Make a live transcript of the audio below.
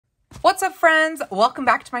What's up, friends? Welcome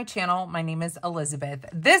back to my channel. My name is Elizabeth.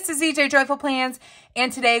 This is EJ Joyful Plans,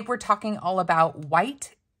 and today we're talking all about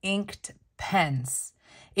white inked pens.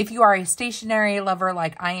 If you are a stationery lover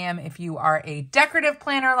like I am, if you are a decorative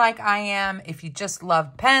planner like I am, if you just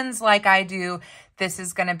love pens like I do, this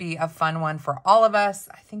is going to be a fun one for all of us.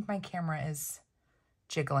 I think my camera is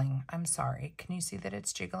jiggling. I'm sorry. Can you see that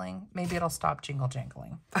it's jiggling? Maybe it'll stop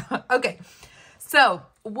jingling. Okay. So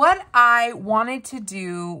what I wanted to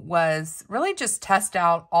do was really just test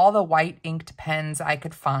out all the white inked pens I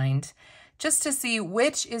could find just to see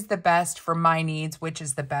which is the best for my needs, which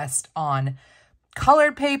is the best on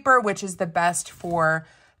colored paper, which is the best for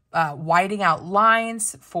whiting out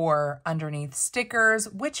lines, for underneath stickers,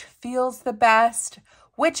 which feels the best,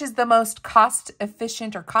 which is the most cost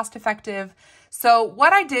efficient or cost effective. So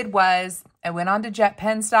what I did was I went on to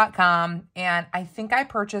jetpens.com and I think I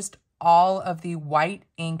purchased all of the white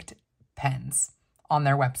inked pens on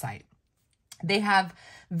their website. They have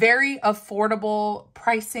very affordable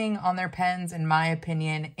pricing on their pens, in my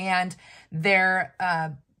opinion, and their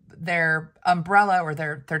umbrella or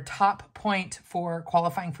their top point for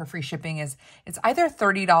qualifying for free shipping is it's either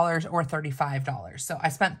 $30 or $35. So I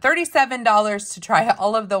spent $37 to try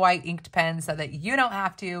all of the white inked pens so that you don't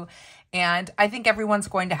have to. And I think everyone's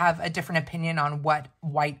going to have a different opinion on what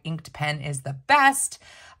white inked pen is the best.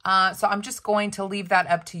 So I'm just going to leave that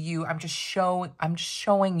up to you. I'm just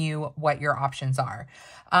showing you what your options are.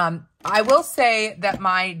 I will say that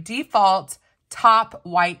my default top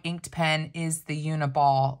white inked pen is the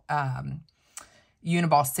uniBall,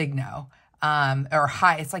 uniBall Signo, or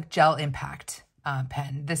high. It's like gel impact,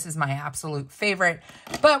 pen. This is my absolute favorite,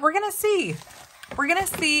 but we're going to see. We're going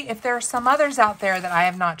to see if there are some others out there that I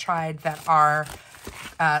have not tried that are,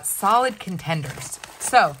 solid contenders.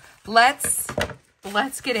 So let's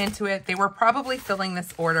get into it. They were probably filling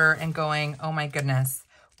this order and going, oh my goodness,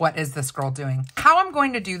 what is this girl doing? How I'm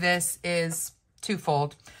going to do this is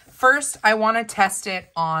twofold. First, I want to test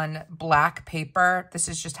it on black paper. This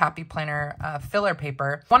is just Happy Planner filler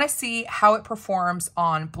paper. I want to see how it performs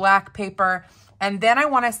on black paper. And then I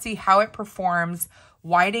want to see how it performs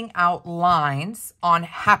whiting out lines on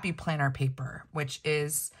Happy Planner paper, which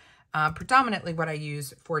is predominantly what I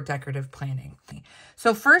use for decorative planning.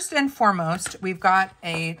 So first and foremost, we've got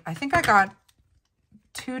I think I got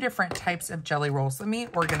 2 different types of jelly rolls. Let me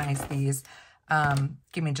organize these.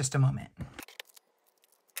 Give me just a moment.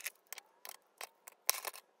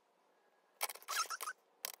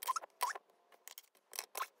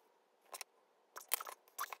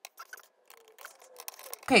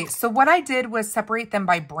 Okay, so what I did was separate them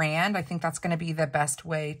by brand. I think that's going to be the best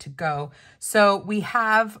way to go. So we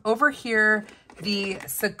have over here the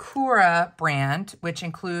Sakura brand, which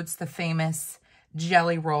includes the famous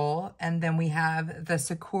jelly roll. And then we have the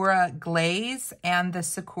Sakura glaze and the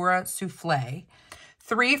Sakura souffle.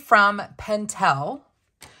 3 from Pentel,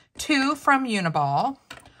 2 from uniBall,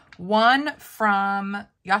 1 from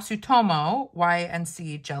Yasutomo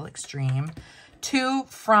YNC Gel Extreme, 2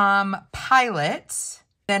 from Pilot,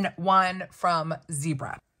 then 1 from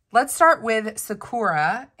Zebra. Let's start with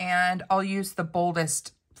Sakura, and I'll use the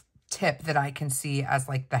boldest tip that I can see as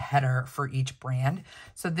like the header for each brand.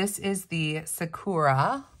 So this is the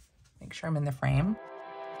Sakura. Make sure I'm in the frame.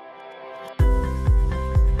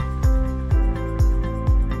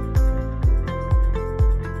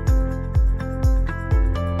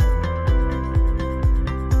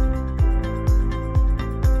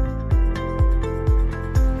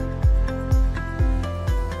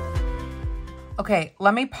 Okay,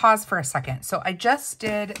 let me pause for a second. So I just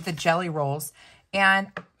did the jelly rolls, and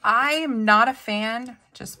I am not a fan,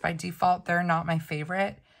 just by default, they're not my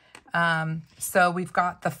favorite. So we've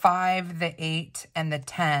got the 5, the 8, and the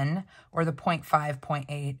 10, or the 0.5,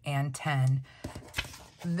 0.8, and 10.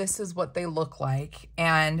 This is what they look like.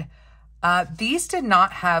 And these did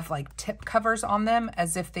not have like tip covers on them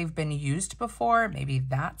as if they've been used before. Maybe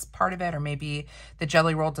that's part of it, or maybe the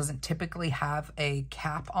jelly roll doesn't typically have a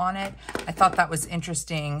cap on it. I thought that was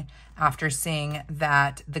interesting after seeing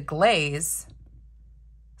that the glaze,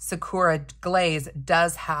 Sakura glaze,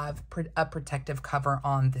 does have a protective cover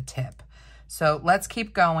on the tip. So let's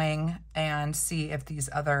keep going and see if these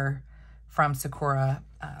other from Sakura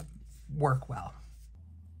work well.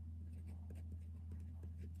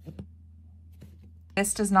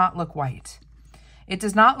 This does not look white. It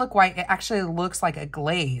does not look white. It actually looks like a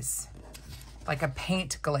glaze, like a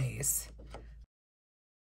paint glaze.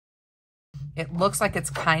 It looks like it's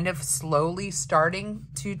kind of slowly starting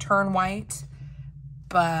to turn white,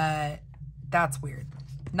 but that's weird.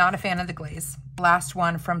 Not a fan of the glaze. Last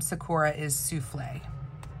one from Sakura is Souffle.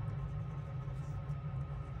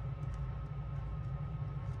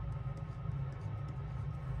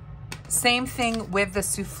 Same thing with the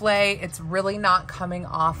souffle. It's really not coming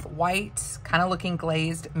off white, kind of looking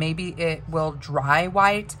glazed. Maybe it will dry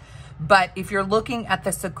white, but if you're looking at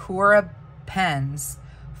the Sakura pens,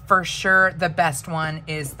 for sure the best one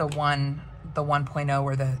is the 1.0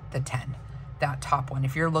 or the 10, that top one.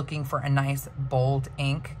 If you're looking for a nice bold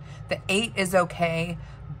ink, the 8 is okay,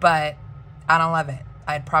 but I don't love it.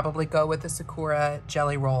 I'd probably go with the Sakura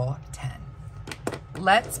Jelly Roll 10.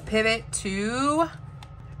 Let's pivot to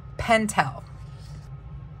Pentel.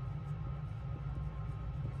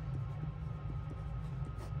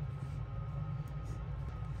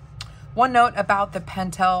 One note about the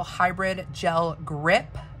Pentel Hybrid Gel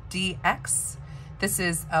Grip DX. This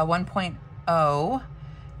is a 1.0,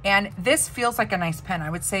 and this feels like a nice pen.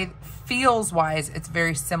 I would say feels wise, it's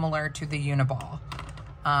very similar to the uniBall.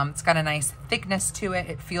 It's got a nice thickness to it.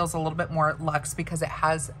 It feels a little bit more luxe because it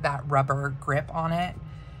has that rubber grip on it.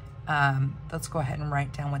 Let's go ahead and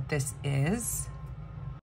write down what this is.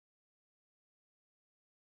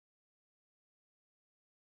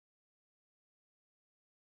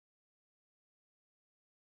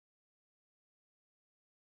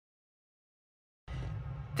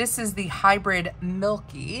 This is the Hybrid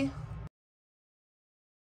Milky.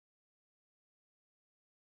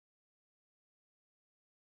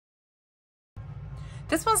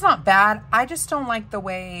 This one's not bad. I just don't like the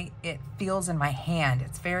way it feels in my hand.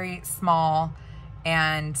 It's very small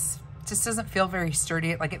and just doesn't feel very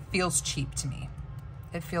sturdy. Like, it feels cheap to me.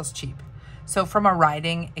 It feels cheap. So from a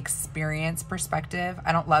writing experience perspective,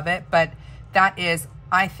 I don't love it, but that is,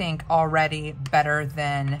 I think, already better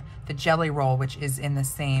than the Jelly Roll, which is in the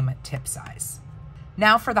same tip size.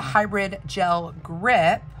 Now for the Hybrid Gel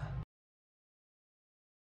Grip.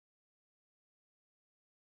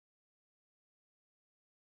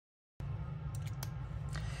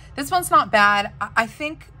 This one's not bad. I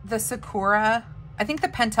think the Sakura, I think the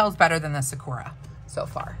Pentel is better than the Sakura so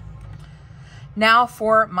far. Now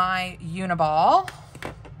for my uniBall.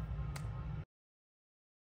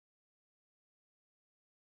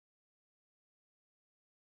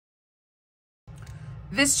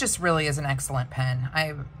 This just really is an excellent pen.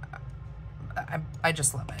 I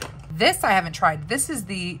just love it. This I haven't tried. This is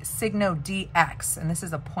the Signo DX, and this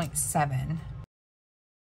is a 0.7.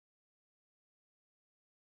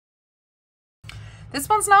 This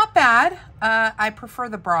one's not bad. I prefer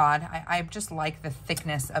the broad. I just like the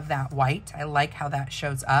thickness of that white. I like how that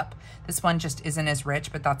shows up. This one just isn't as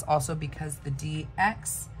rich, but that's also because the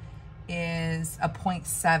DX is a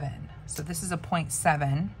 0.7. So this is a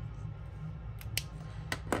 0.7.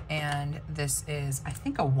 And this is, I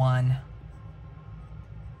think, a 1.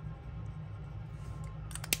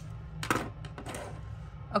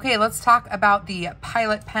 Okay, let's talk about the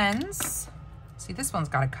Pilot pens. See, this one's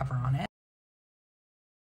got a cover on it.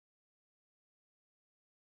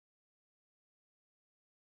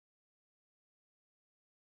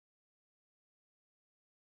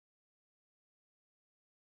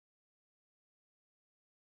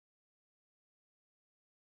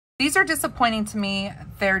 These are disappointing to me.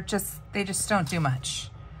 They just don't do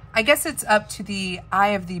much. I guess it's up to the eye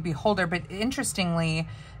of the beholder, but interestingly,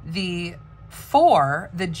 the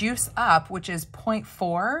 4, the Juice Up, which is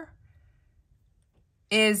 0.4,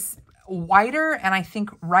 is wider and I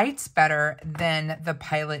think writes better than the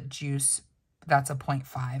Pilot Juice. That's a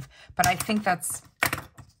 0.5, but I think that's,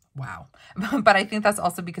 wow. But I think that's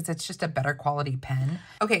also because it's just a better quality pen.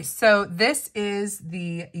 Okay, so this is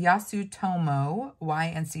the Yasutomo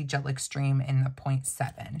YNC Gel Extreme in the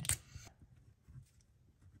 0.7.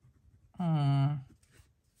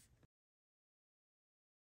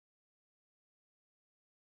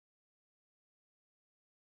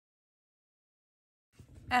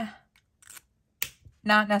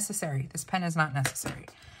 Not necessary. This pen is not necessary.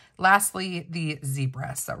 Lastly, the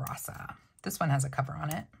Zebra Sarasa. This one has a cover on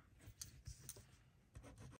it.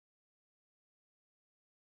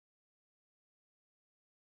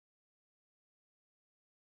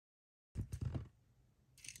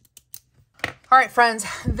 All right, friends,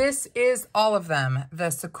 this is all of them. The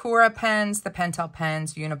Sakura pens, the Pentel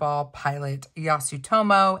pens, uniBall, Pilot,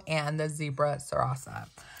 Yasutomo, and the Zebra Sarasa.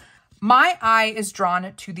 My eye is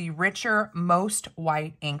drawn to the richer, most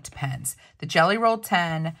white inked pens. The Jelly Roll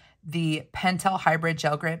 10, the Pentel Hybrid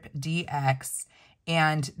Gel Grip DX,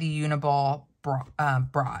 and the uniBall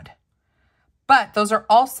Broad. But those are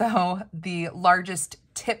also the largest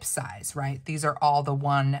tip size, right? These are all the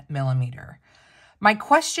 1 millimeter. My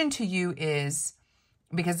question to you is,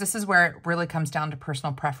 because this is where it really comes down to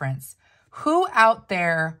personal preference, who out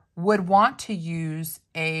there would want to use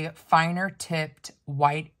a finer tipped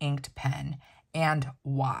white inked pen and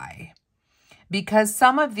why? because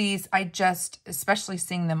some of these, I just, especially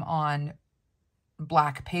seeing them on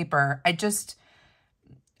black paper,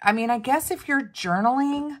 I mean, I guess if you're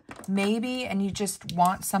journaling, maybe, and you just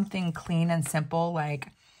want something clean and simple, like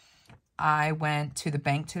I went to the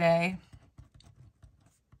bank today.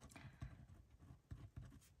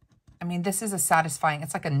 I mean, this is a satisfying,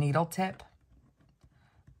 it's like a needle tip,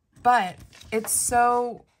 but it's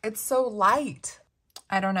so light.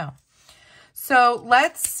 I don't know. So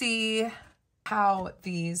let's see how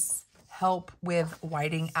these help with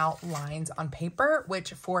whiting out lines on paper,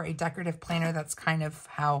 which for a decorative planner, that's kind of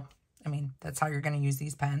how, I mean, that's how you're going to use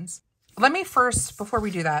these pens. Let me first, before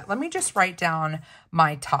we do that, let me just write down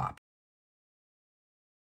my top.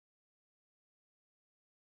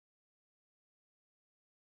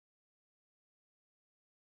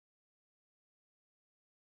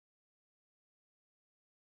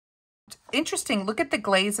 Interesting, look at the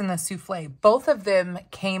glaze and the souffle. Both of them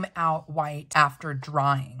came out white after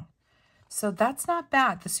drying. So that's not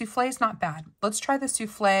bad. The souffle is not bad. Let's try the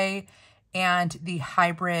souffle and the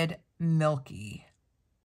hybrid milky.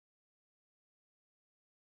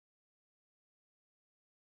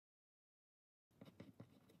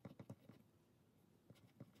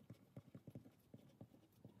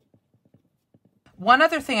 One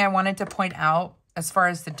other thing I wanted to point out as far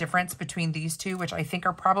as the difference between these two, which I think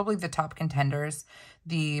are probably the top contenders,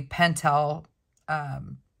 the Pentel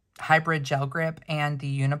hybrid gel grip and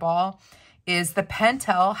the uniBall, is the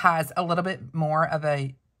Pentel has a little bit more of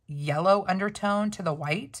a yellow undertone to the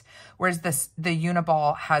white, whereas the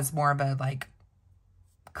uniBall has more of a like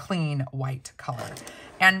clean white color.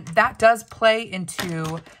 And that does play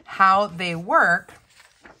into how they work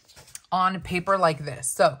on paper like this.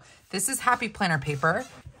 So this is Happy Planner paper.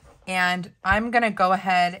 And I'm going to go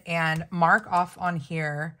ahead and mark off on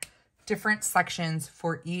here different sections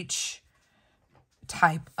for each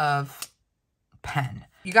type of pen.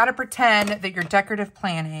 You got to pretend that you're decorative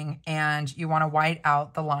planning and you want to white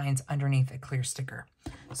out the lines underneath a clear sticker.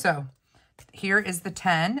 So here is the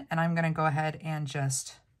 10, and I'm going to go ahead and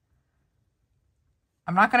just,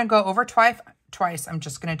 I'm not going to go over twice. I'm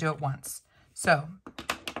just going to do it once. So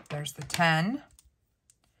there's the 10.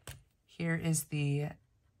 Here is the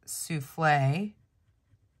souffle.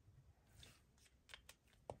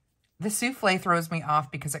 The souffle throws me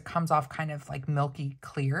off because it comes off kind of like milky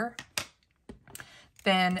clear.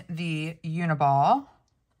 Then the uniBall.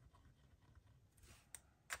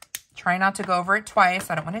 Try not to go over it twice.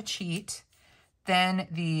 I don't want to cheat. Then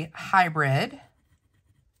the hybrid.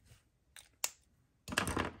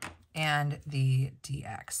 And the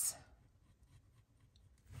DX.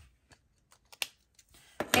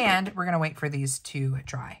 And we're going to wait for these to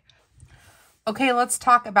dry. Okay, let's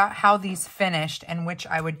talk about how these finished and which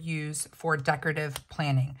I would use for decorative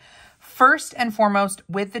planning. First and foremost,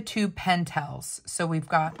 with the two Pentels. So we've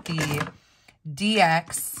got the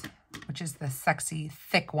DX, which is the sexy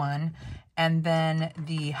thick one, and then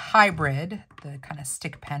the hybrid, the kind of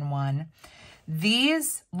stick pen one.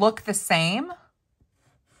 These look the same.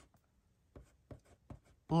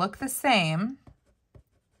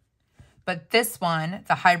 But this one,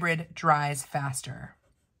 the hybrid, dries faster.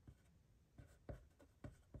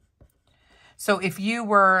 So if you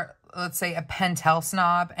were, let's say, a Pentel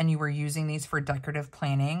snob and you were using these for decorative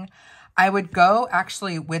planning, I would go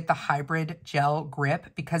actually with the hybrid gel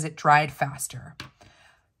grip because it dried faster.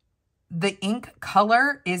 The ink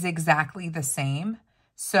color is exactly the same.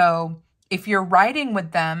 So if you're writing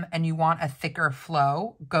with them and you want a thicker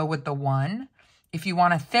flow, go with the 1. If you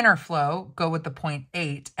want a thinner flow, go with the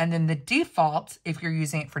 0.8. And then the default, if you're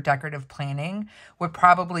using it for decorative planning, would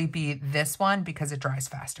probably be this one because it dries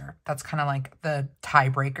faster. That's kind of like the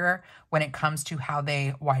tiebreaker when it comes to how they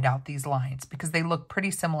white out these lines because they look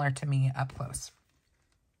pretty similar to me up close.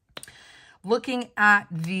 Looking at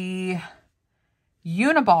the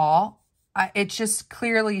uniBall, it just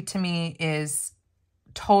clearly to me is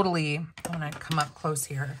totally, I'm going to come up close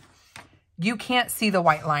here. You can't see the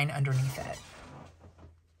white line underneath it.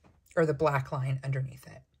 Or the black line underneath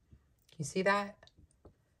it. You see that?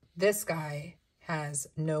 This guy has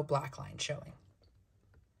no black line showing.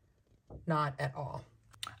 Not at all.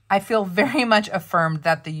 I feel very much affirmed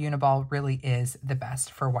that the uniBall really is the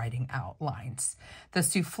best for whiting out lines. The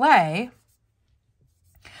souffle,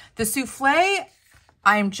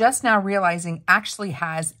 I'm just now realizing actually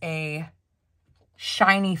has a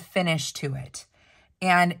shiny finish to it.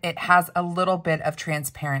 And it has a little bit of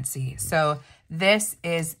transparency. So this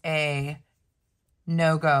is a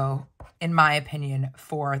no-go, in my opinion,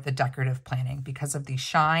 for the decorative planning because of the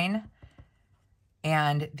shine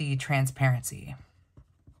and the transparency.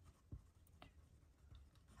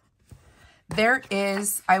 There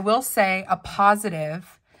is, I will say, a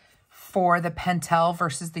positive for the Pentel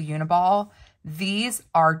versus the uniBall. These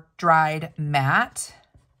are dried matte.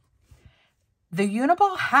 The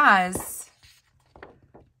uniBall has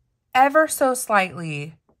ever so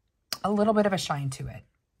slightly a little bit of a shine to it.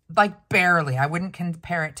 Like barely. I wouldn't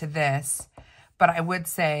compare it to this, but I would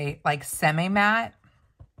say like semi-matte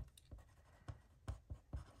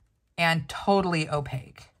and totally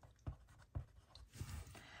opaque.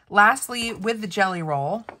 Lastly, with the Jelly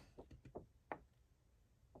Roll,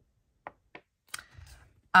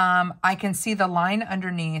 I can see the line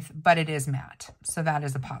underneath, but it is matte. So that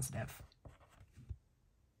is a positive.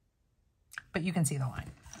 But you can see the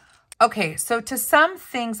line. Okay, so to sum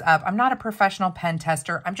things up, I'm not a professional pen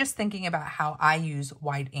tester. I'm just thinking about how I use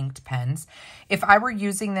white inked pens. If I were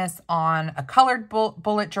using this on a colored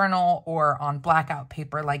bullet journal or on blackout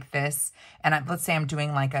paper like this, and let's say I'm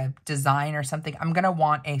doing like a design or something, I'm gonna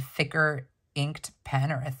want a thicker inked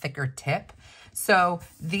pen or a thicker tip. So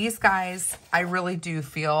these guys, I really do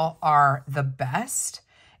feel are the best.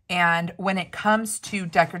 And when it comes to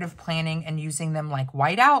decorative planning and using them like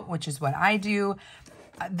whiteout, which is what I do,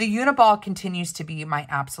 the uniBall continues to be my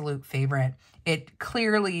absolute favorite. It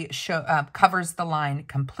clearly covers the line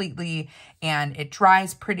completely and it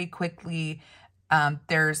dries pretty quickly.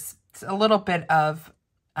 There's a little bit of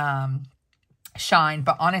shine,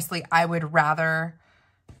 but honestly, I would rather,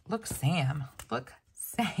 look, Sam,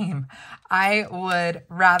 I would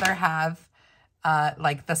rather have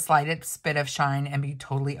like the slightest bit of shine and be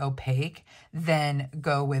totally opaque than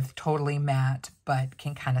go with totally matte, but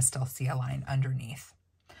can kind of still see a line underneath.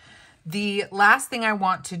 The last thing I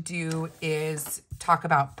want to do is talk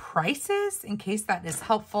about prices in case that is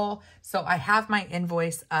helpful. So I have my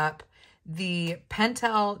invoice up. The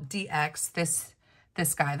Pentel DX, this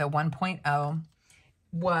guy, the 1.0,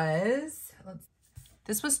 was,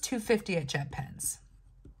 this was $2.50 at Jet Pens.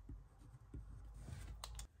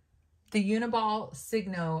 The uniBall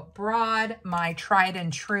Signo Broad, my tried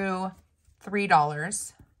and true,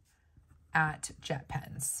 $3 at Jet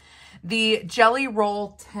Pens. The Jelly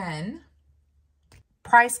Roll 10,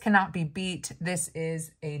 price cannot be beat. This is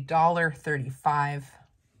 $1.35,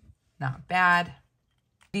 not bad.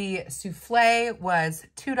 The Souffle was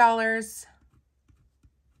 $2.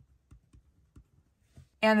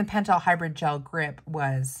 And the Pentel Hybrid Gel Grip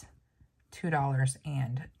was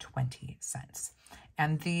 $2.20.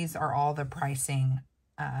 And these are all the pricing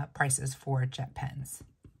prices for Jet Pens.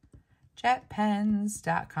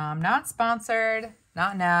 JetPens.com, not sponsored,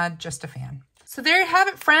 not an ad, just a fan. So there you have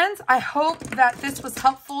it, friends. I hope that this was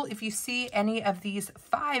helpful. If you see any of these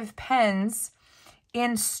 5 pens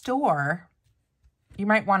in store, you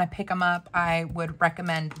might want to pick them up. I would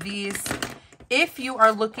recommend these. If you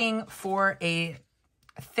are looking for a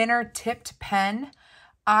thinner tipped pen,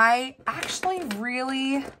 I actually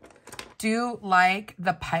really do like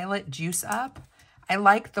the Pilot Juice Up. I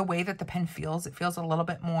like the way that the pen feels. It feels a little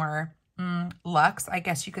bit more luxe, I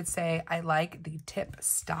guess you could say. I like the tip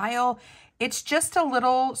style. It's just a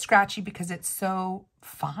little scratchy because it's so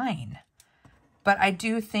fine. But I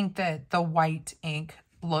do think that the white ink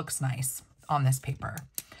looks nice on this paper.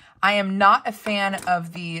 I am not a fan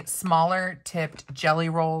of the smaller tipped Jelly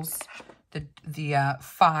Rolls, the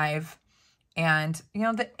 5. And, you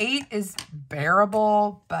know, the 8 is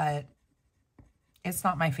bearable, but it's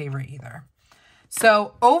not my favorite either.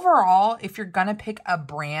 So overall, if you're going to pick a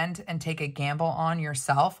brand and take a gamble on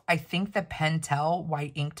yourself, I think the Pentel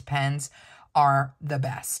white inked pens are the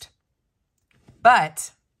best.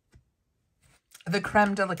 But the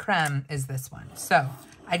creme de la creme is this one. So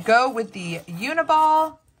I'd go with the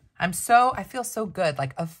uniBall. I feel so good,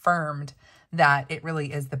 like affirmed that it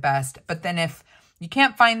really is the best. But then if you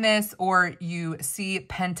can't find this or you see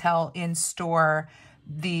Pentel in store,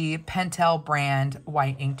 the Pentel brand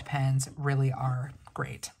white inked pens really are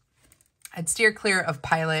great. I'd steer clear of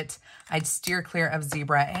Pilot, I'd steer clear of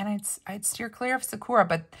Zebra, and I'd steer clear of Sakura,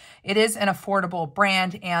 but it is an affordable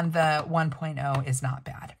brand and the 1.0 is not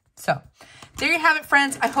bad. So there you have it,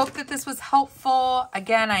 friends. I hope that this was helpful.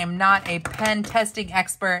 Again, I am not a pen testing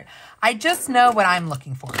expert. I just know what I'm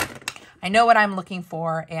looking for. I know what I'm looking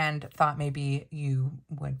for and thought maybe you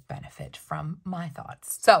would benefit from my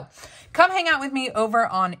thoughts. So come hang out with me over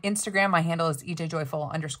on Instagram. My handle is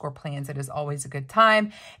ejjoyful_plans. It is always a good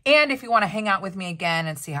time. And if you want to hang out with me again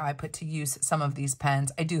and see how I put to use some of these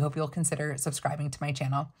pens, I do hope you'll consider subscribing to my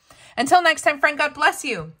channel. Until next time, friend, God bless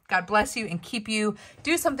you. God bless you and keep you.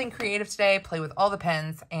 Do something creative today. Play with all the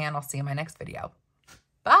pens, and I'll see you in my next video.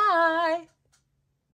 Bye.